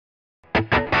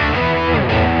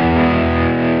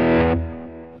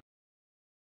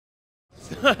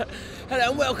Hello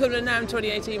and welcome to Namm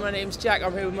 2018. My name's Jack.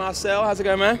 I'm here with Marcel. How's it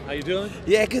going, man? How you doing?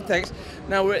 Yeah, good, thanks.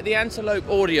 Now we're at the Antelope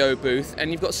audio booth,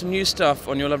 and you've got some new stuff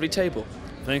on your lovely table.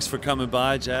 Thanks for coming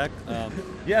by, Jack.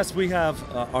 Yes, we have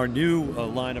our new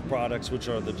line of products, which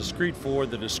are the Discrete 4,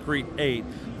 the Discrete 8.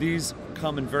 These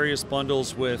come in various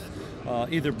bundles with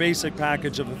either basic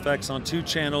package of effects on 2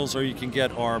 channels, or you can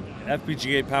get our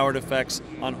FPGA powered effects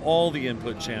on all the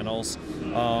input channels.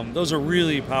 Those are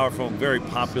really powerful and very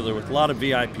popular, with a lot of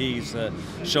VIPs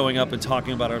showing up and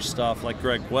talking about our stuff, like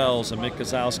Greg Wells and Mick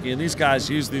Kozowski, and these guys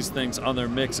use these things on their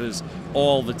mixes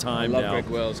all the time. I love Greg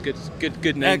Wells. Good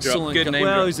name excellent drop. Good name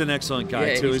well, drop. He's an excellent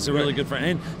guy too. He's a really good friend,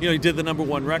 and he did the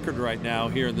 #1 record right now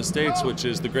here in the States, which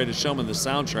is The Greatest Showman, the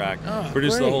soundtrack.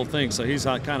 Produced the whole thing, so he's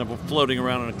kind of floating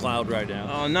around on a cloud right now.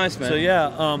 Oh, nice, man. So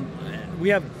yeah, we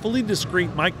have fully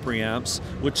discrete mic preamps,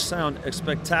 which sound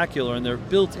spectacular, and they're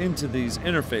built into these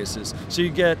interfaces. So you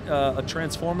get a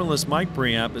transformerless mic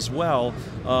preamp as well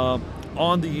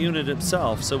on the unit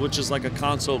itself, so which is like a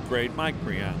console-grade mic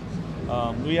preamp.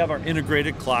 We have our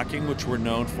integrated clocking, which we're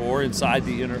known for inside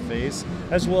the interface,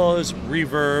 as well as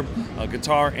reverb,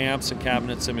 guitar amps and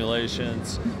cabinet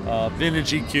simulations,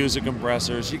 vintage EQs and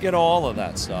compressors. You get all of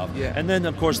that stuff. Yeah. And then,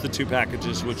 of course, the 2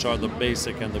 packages, which are the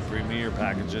basic and the premier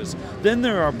packages. Then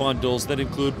there are bundles that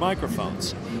include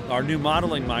microphones. Our new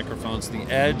modeling microphones, the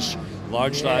Edge,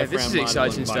 large diaphragm. This is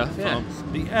exciting stuff. Yeah.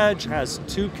 The Edge has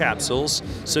 2 capsules,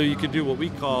 so you can do what we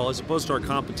call, as opposed to our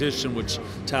competition, which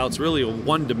touts really a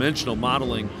one-dimensional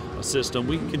modeling system,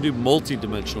 we can do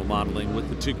multi-dimensional modeling with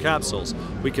the 2 capsules.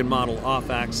 We can model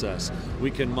off-axis,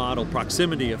 we can model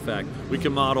proximity effect, we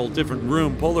can model different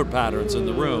room polar patterns in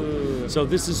the room. So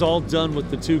this is all done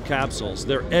with the 2 capsules.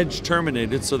 They're edge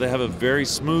terminated, so they have a very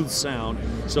smooth sound.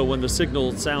 So when the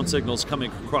sound signal's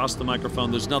coming across the microphone,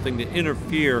 there's nothing to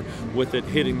interfere with it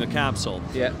hitting the capsule.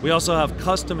 Yeah. We also have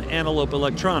custom Antelope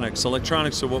electronics.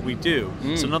 Electronics are what we do,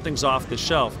 so nothing's off the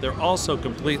shelf. They're also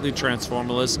completely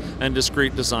transformerless and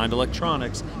discrete designed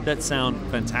electronics that sound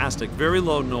fantastic. Very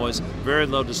low noise, very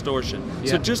low distortion.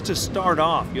 Yeah. So just to start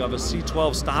off, you have a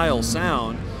C12 style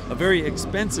sound, a very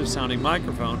expensive sounding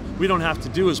microphone. We don't have to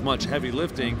do as much heavy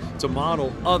lifting to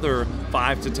model other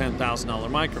 $5,000 to $10,000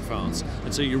 microphones,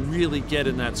 and so you really get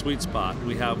in that sweet spot.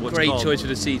 We have what's Great called, choice for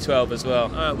the C12 as well.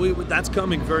 that's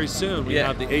coming very soon. We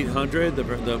have the 800,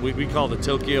 we call the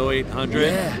Tokyo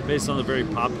 800, based on the very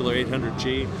popular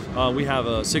 800G. We have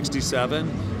a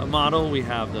 67 model. We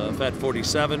have the FET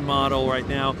 47 model right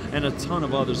now, and a ton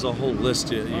of others. A whole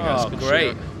list you guys can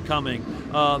share coming.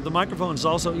 The microphone is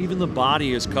also, even the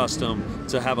body is custom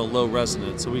to have a low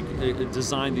resonance. So we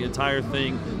designed the entire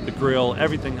thing, the grill,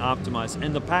 everything optimized.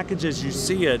 And the package as you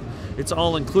see it, it's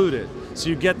all included. So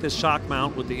you get this shock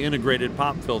mount with the integrated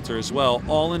pop filter as well,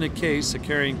 all in a case, a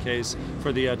carrying case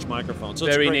for the Edge microphone. So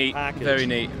it's very a great neat, package. very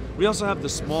neat. We also have the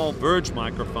small Verge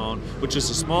microphone, which is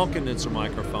a small condenser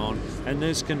microphone, and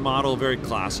this can model very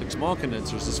classic small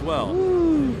condensers as well.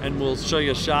 Ooh. And we'll show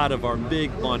you a shot of our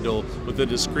big bundle with the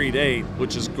Discrete 8,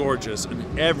 which is gorgeous,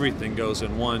 and everything goes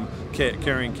in one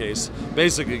carrying case.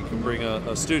 Basically, you can bring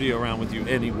a studio around with you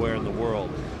anywhere in the world.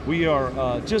 We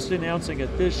are just announcing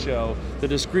at this show the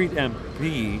Discrete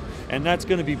MP, and that's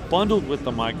going to be bundled with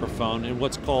the microphone in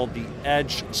what's called the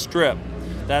Edge Strip.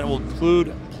 That will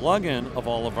include plug-in of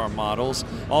all of our models,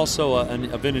 also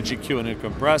a vintage EQ and a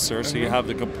compressor, so you have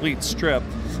the complete strip.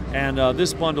 And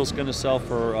this bundle is going to sell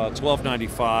for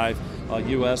 $12.95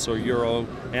 US or Euro,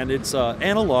 and it's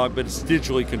analog, but it's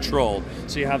digitally controlled.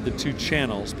 So you have the 2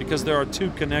 channels, because there are 2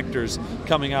 connectors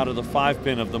coming out of the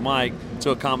 5-pin of the mic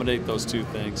to accommodate those 2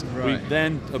 things. We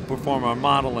then perform our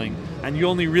modeling, and you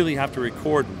only really have to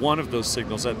record one of those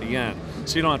signals at the end.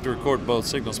 So you don't have to record both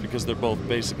signals because they're both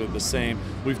basically the same.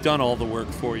 We've done all the work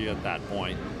for you at that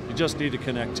point. You just need to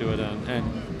connect to it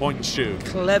and point and shoot.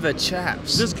 Clever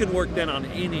chaps. This can work then on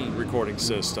any recording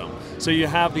system. So you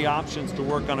have the options to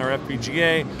work on our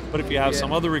FPGA, but if you have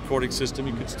some other recording system,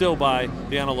 you could still buy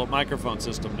the Antelope microphone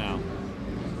system now.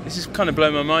 This is kind of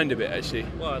blowing my mind a bit, actually.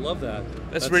 Well, I love that.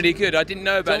 That's really good. I didn't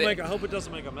know about it. I hope it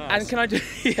doesn't make a mess. And can I do?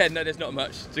 Yeah, no, there's not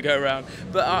much to go around.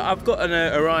 But I've got an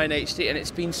Orion HT, and it's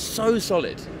been so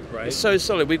solid. Right. It's so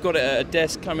solid. We've got a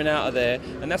desk coming out of there,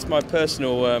 and that's my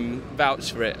personal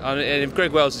vouch for it. And if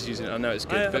Greg Wells is using it, I know it's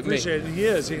good. I appreciate it. He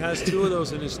is. He has 2 of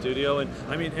those in his studio, and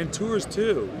I mean, and tours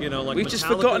too. You know, like we've just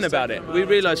forgotten about it. We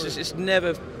realised it's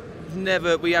never.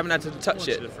 We haven't had to touch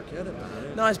it. I want you to forget about it.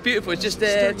 No, it's beautiful. It's just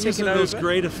there, ticking over. Those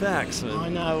great effects. I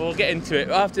know. We'll get into it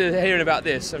after hearing about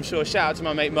this. I'm sure. Shout out to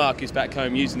my mate Mark, who's back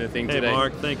home using the thing today. Hey,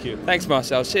 Mark. Thank you. Thanks,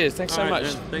 Marcel. Cheers. Thanks so much.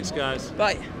 Man. Thanks, guys.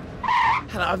 Bye.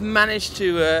 Hello, I've managed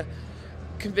to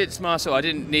convinced Marcel. I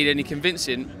didn't need any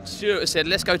convincing. Stuart said,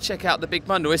 let's go check out the big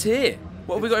bundle. It's here.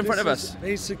 What have we got in front of us?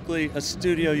 Basically a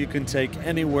studio you can take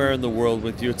anywhere in the world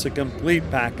with you. It's a complete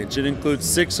package. It includes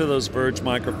 6 of those Verge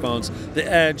microphones, the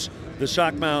Edge, the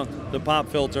shock mount, the pop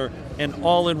filter, and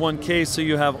all in one case, so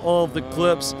you have all of the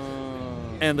clips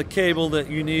and the cable that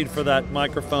you need for that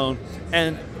microphone.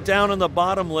 And down on the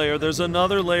bottom layer, there's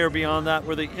another layer beyond that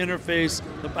where the interface,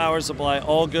 the power supply,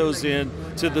 all goes in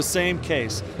to the same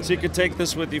case. So you can take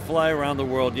this with you, fly around the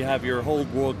world. You have your whole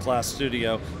world-class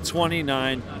studio,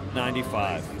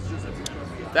 $29.95.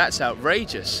 That's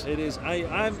outrageous. It is.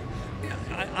 I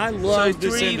love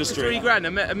this industry.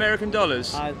 $3,000 American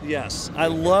dollars. Yes, I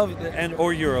love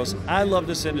or euros. I love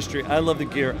this industry. I love the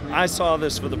gear. I saw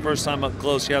this for the first time up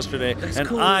close yesterday, and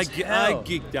cool I as hell.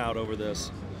 geeked out over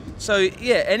this. So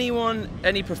yeah,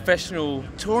 any professional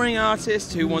touring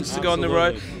artist who wants to go on the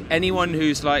road, anyone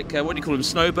who's like, what do you call them,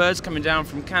 snowbirds coming down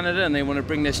from Canada and they want to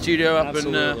bring their studio up,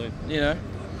 and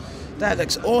that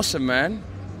looks awesome, man.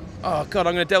 Oh God,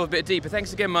 I'm going to delve a bit deeper.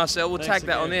 Thanks again, Marcel. We'll tag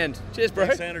that on the end. Cheers, bro.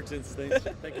 Thanks, Andertons.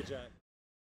 Thank you, Jack.